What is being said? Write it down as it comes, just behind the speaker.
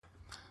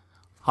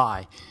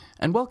Hi,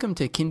 and welcome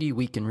to Kindy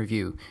Week in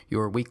Review,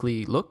 your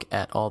weekly look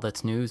at all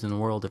that's news in the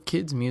world of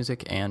kids,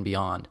 music, and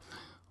beyond.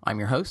 I'm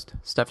your host,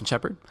 Stephen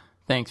Shepard.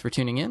 Thanks for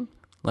tuning in.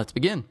 Let's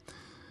begin.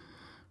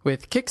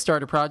 With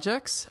Kickstarter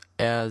projects,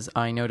 as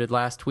I noted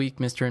last week,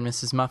 Mr. and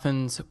Mrs.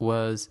 Muffins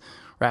was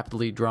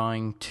rapidly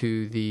drawing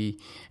to the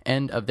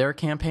end of their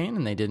campaign,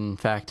 and they did in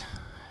fact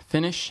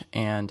finish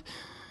and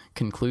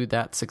conclude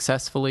that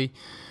successfully.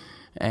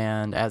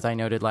 And as I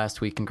noted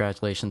last week,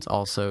 congratulations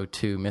also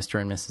to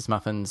Mr. and Mrs.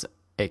 Muffins,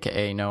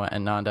 aka Noah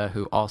and Nanda,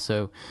 who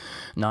also,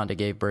 Nanda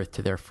gave birth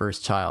to their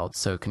first child.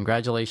 So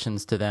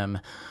congratulations to them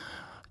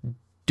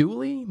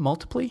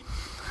multiply.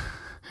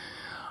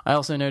 I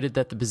also noted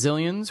that the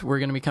Bazillions were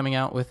going to be coming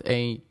out with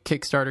a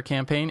Kickstarter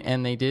campaign,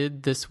 and they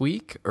did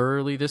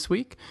early this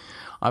week.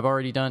 I've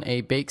already done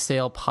a bake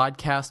sale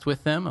podcast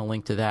with them, a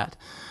link to that,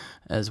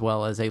 as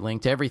well as a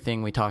link to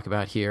everything we talk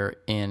about here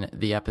in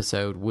the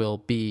episode will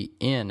be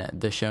in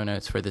the show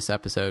notes for this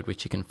episode,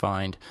 which you can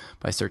find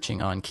by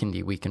searching on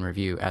Kindy Week in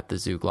Review at the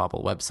Zoo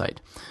Global website.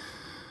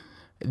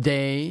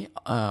 They,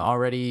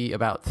 already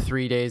about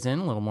 3 days in,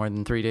 a little more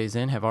than 3 days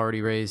in, have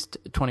already raised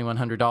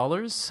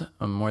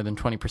 $2,100, more than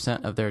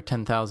 20% of their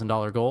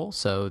 $10,000 goal,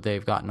 so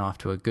they've gotten off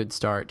to a good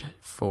start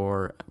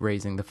for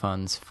raising the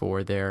funds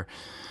for their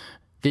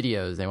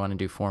videos. They want to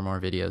do 4 more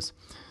videos.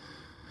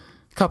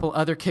 A couple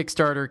other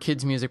Kickstarter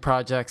kids music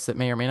projects that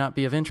may or may not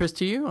be of interest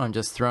to you. I'm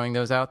just throwing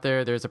those out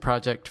there. There's a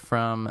project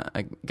from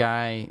a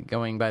guy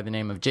going by the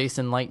name of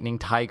Jason Lightning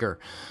Tiger.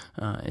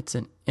 It's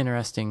an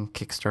interesting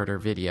Kickstarter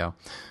video.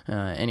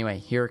 Anyway,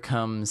 here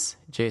comes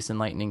Jason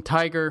Lightning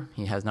Tiger.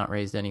 He has not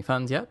raised any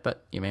funds yet,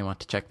 but you may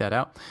want to check that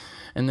out.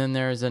 And then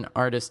there's an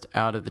artist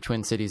out of the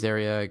Twin Cities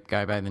area, a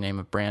guy by the name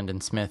of Brandon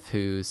Smith,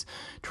 who's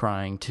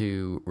trying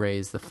to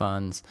raise the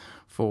funds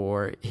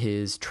for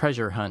his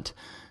treasure hunt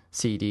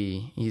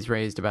CD. He's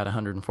raised about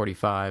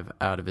 $145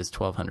 out of his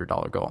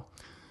 $1,200 goal.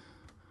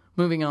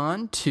 Moving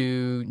on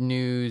to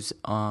news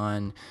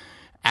on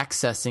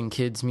accessing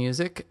kids'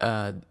 music,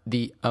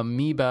 the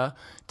Amoeba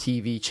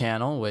TV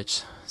channel,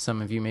 which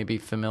some of you may be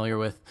familiar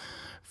with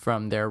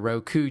from their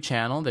Roku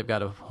channel. They've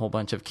got a whole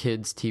bunch of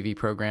kids' TV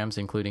programs,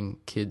 including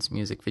kids'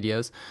 music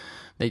videos.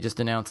 They just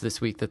announced this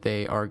week that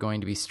they are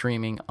going to be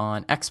streaming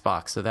on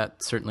Xbox, so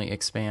that certainly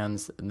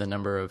expands the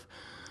number of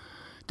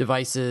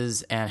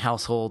devices and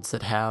households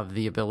that have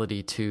the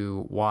ability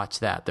to watch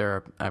that.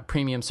 They're a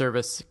premium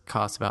service,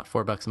 costs about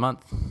 $4 a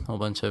month, a whole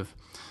bunch of,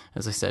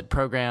 as I said,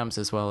 programs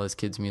as well as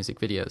kids' music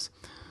videos.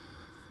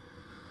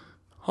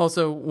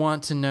 Also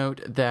want to note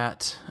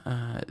that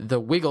the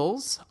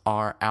Wiggles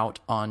are out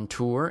on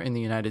tour in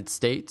the United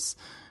States.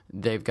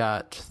 They've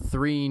got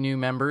 3 new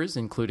members,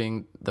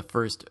 including the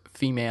first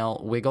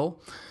female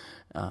Wiggle.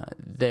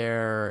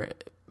 Their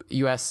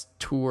U.S.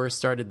 tour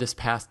started this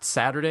past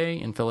Saturday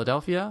in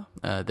Philadelphia.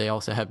 They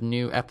also have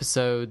new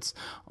episodes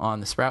on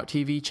the Sprout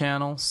TV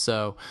channel.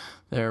 So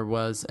there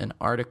was an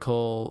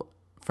article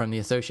from the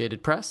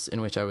Associated Press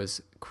in which I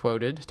was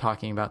quoted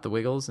talking about the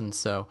Wiggles. And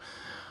so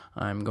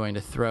I'm going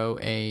to throw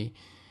a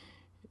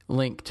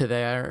link to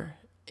there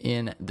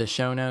in the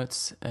show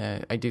notes.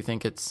 I do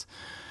think it's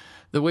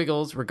the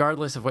Wiggles,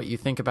 regardless of what you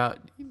think about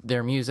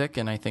their music.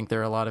 And I think there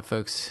are a lot of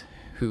folks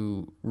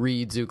who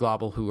read Zoo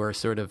Global who are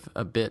sort of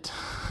a bit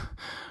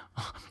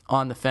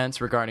on the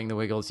fence regarding the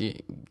Wiggles. You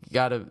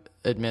got to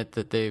admit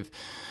that they've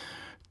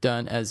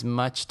done as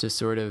much to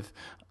sort of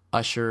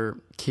usher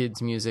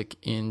kids' music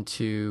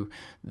into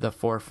the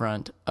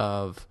forefront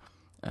of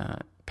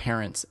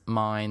parents'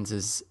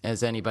 minds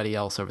as anybody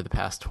else over the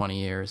past 20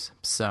 years.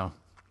 So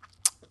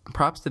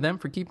props to them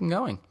for keeping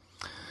going.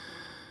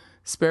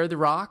 Spare the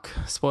Rock,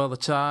 Spoil the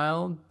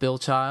Child, Bill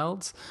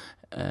Childs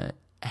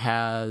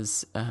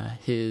has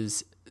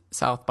his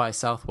South by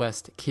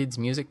Southwest Kids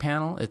Music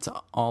Panel. It's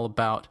all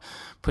about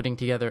putting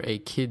together a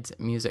kids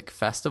music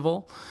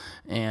festival.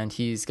 And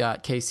he's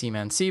got Casey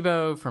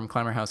Mancebo from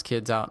Climber House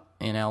Kids out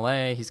in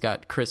LA. He's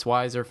got Chris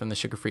Weiser from the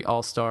Sugar Free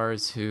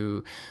All-Stars,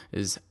 who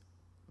is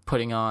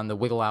putting on the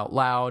Wiggle Out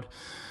Loud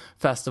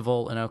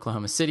Festival in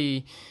Oklahoma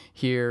City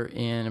here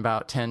in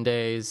about 10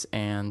 days.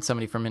 And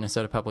somebody from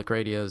Minnesota Public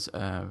Radio's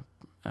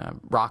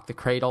Rock the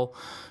Cradle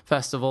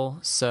Festival.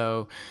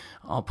 So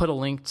I'll put a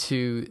link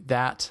to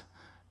that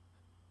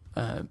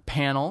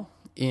panel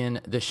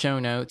in the show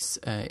notes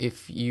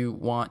if you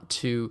want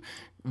to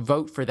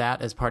vote for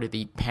that as part of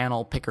the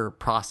panel picker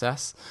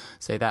process.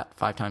 Say that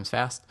 5 times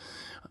fast.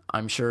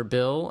 I'm sure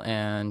Bill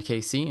and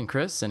Casey and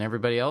Chris and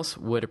everybody else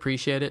would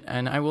appreciate it.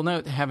 And I will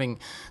note, having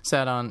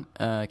sat on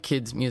a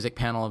kids music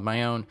panel of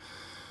my own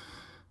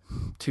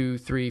 2,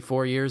 3,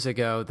 4 years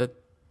ago, that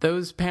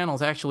those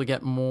panels actually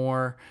get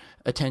more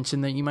attention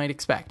than you might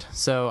expect.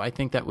 So I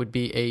think that would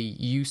be a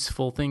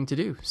useful thing to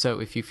do. So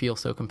if you feel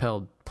so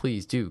compelled,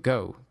 please do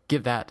go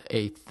give that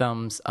a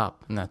thumbs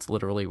up. And that's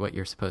literally what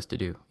you're supposed to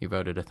do. You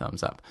voted a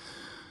thumbs up.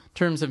 In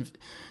terms of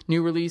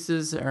new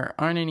releases, there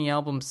aren't any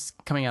albums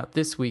coming out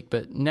this week,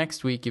 but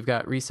next week you've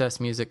got Recess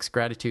Music's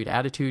Gratitude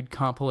Attitude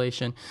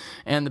compilation.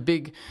 And the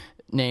big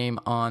name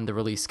on the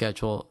release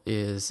schedule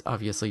is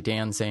obviously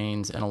Dan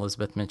Zanes and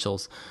Elizabeth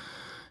Mitchell's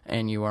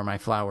and You Are My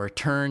Flower,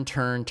 Turn,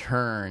 Turn,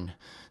 Turn.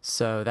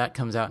 So that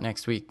comes out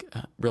next week.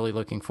 Really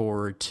looking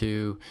forward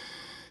to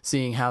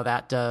seeing how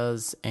that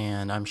does,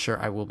 and I'm sure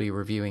I will be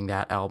reviewing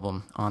that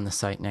album on the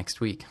site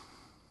next week.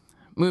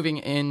 Moving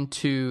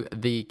into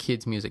the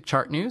kids' music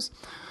chart news.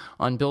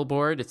 On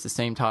Billboard, it's the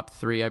same top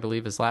three, I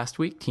believe, as last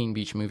week. Teen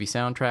Beach Movie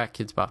soundtrack,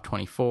 Kidz Bop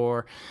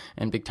 24,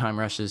 and Big Time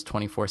Rush's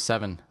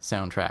 24/7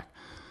 soundtrack.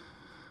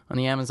 On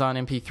the Amazon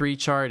MP3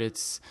 chart,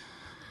 it's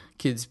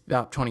Kidz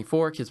Bop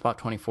 24, Kidz Bop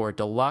 24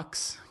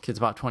 Deluxe, Kidz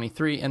Bop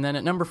 23, and then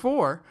at number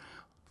 4,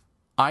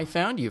 I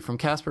Found You from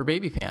Casper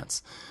Baby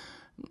Pants.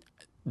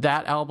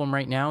 That album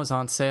right now is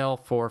on sale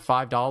for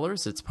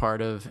 $5. It's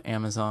part of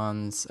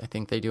Amazon's, I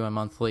think they do a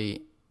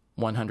monthly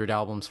 100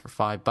 albums for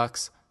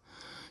 $5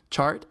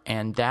 chart,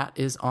 and that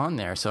is on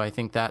there. So I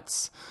think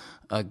that's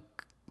a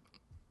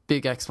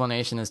big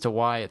explanation as to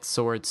why it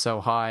soared so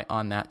high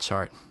on that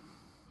chart.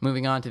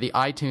 Moving on to the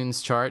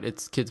iTunes chart,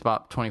 it's Kidz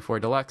Bop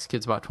 24 Deluxe,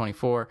 Kidz Bop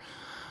 24,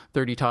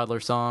 30 toddler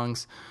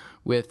songs,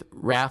 with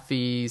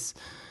Raffi's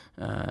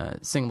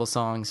singable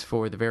songs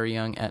for the very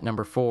young at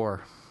number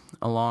 4.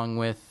 Along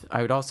with,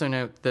 I would also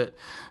note that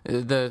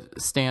the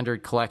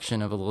standard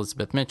collection of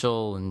Elizabeth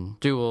Mitchell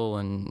and Jewel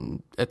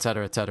and et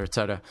cetera, et cetera, et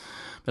cetera.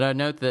 But I'd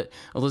note that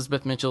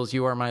Elizabeth Mitchell's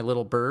You Are My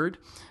Little Bird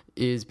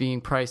is being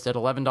priced at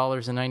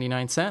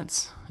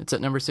 $11.99. It's at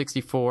number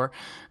 64.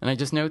 And I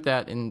just note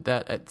that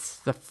it's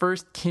the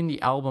first Kindy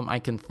album I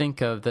can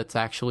think of that's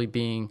actually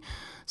being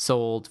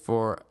sold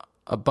for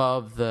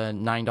above the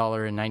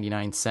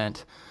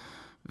 $9.99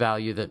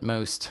 value that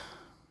most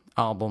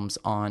albums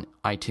on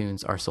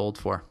iTunes are sold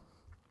for.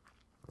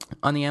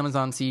 On the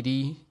Amazon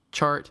CD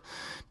chart,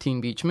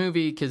 Teen Beach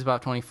Movie, Kidz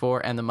Bop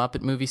 24, and the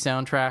Muppet Movie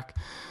soundtrack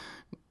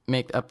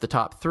make up the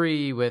top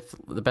 3, with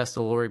the Best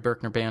of the Laurie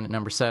Berkner Band at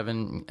number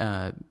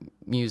 7,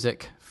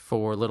 music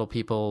for little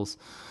people's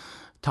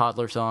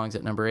toddler songs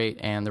at number 8,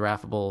 and the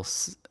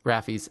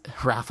Raffi's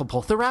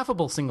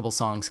Singable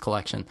Songs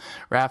collection.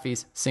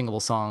 Raffi's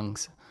Singable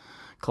Songs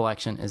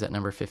collection is at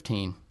number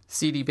 15.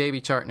 CD Baby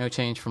chart, no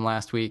change from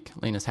last week.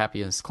 Lena's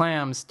Happy as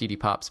Clams, DD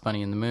Pop's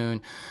Bunny in the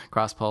Moon,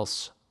 Cross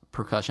Pulse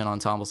Percussion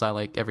Ensembles, I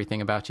Like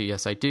Everything About You,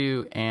 Yes I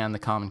Do, and the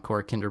Common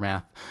Core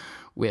Kindermath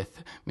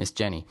with Miss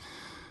Jenny.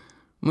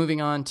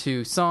 Moving on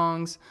to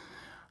songs,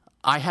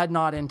 I had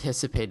not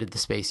anticipated the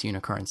Space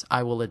Unicorns.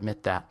 I will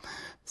admit that.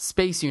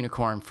 Space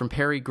Unicorn from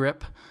Perry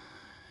Grip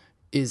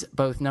is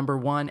both number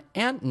 1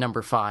 and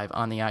number 5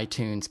 on the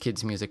iTunes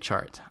Kids Music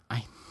chart.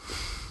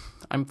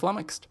 I'm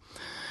flummoxed.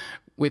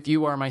 With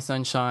You Are My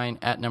Sunshine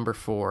at number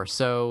 4.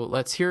 So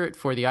let's hear it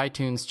for the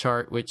iTunes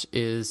chart, which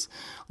is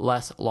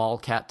less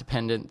lolcat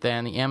dependent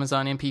than the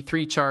Amazon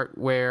MP3 chart,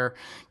 where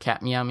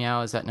Cat Meow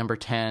Meow is at number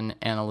 10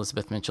 and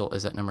Elizabeth Mitchell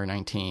is at number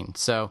 19.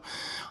 So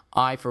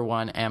I, for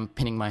one, am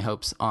pinning my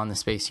hopes on the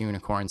Space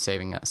Unicorn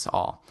saving us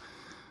all.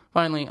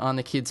 Finally, on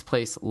the Kids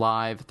Place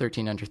Live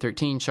 13 Under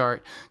 13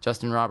 chart,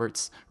 Justin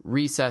Roberts'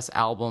 Recess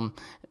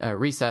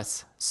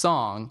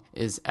song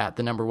is at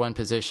the number 1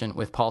 position,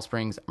 with Paul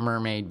Springs'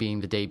 Mermaid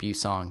being the debut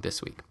song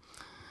this week.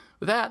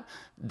 With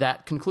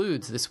that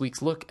concludes this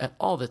week's look at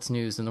all that's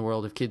news in the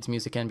world of kids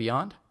music and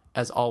beyond.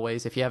 As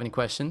always, if you have any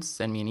questions,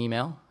 send me an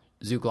email,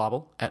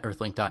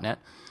 zooglobal@earthlink.net.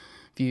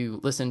 If you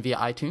listen via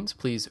iTunes,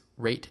 please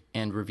rate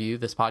and review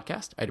this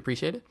podcast. I'd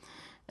appreciate it.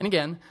 And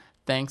again,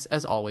 thanks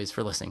as always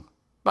for listening.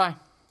 Bye.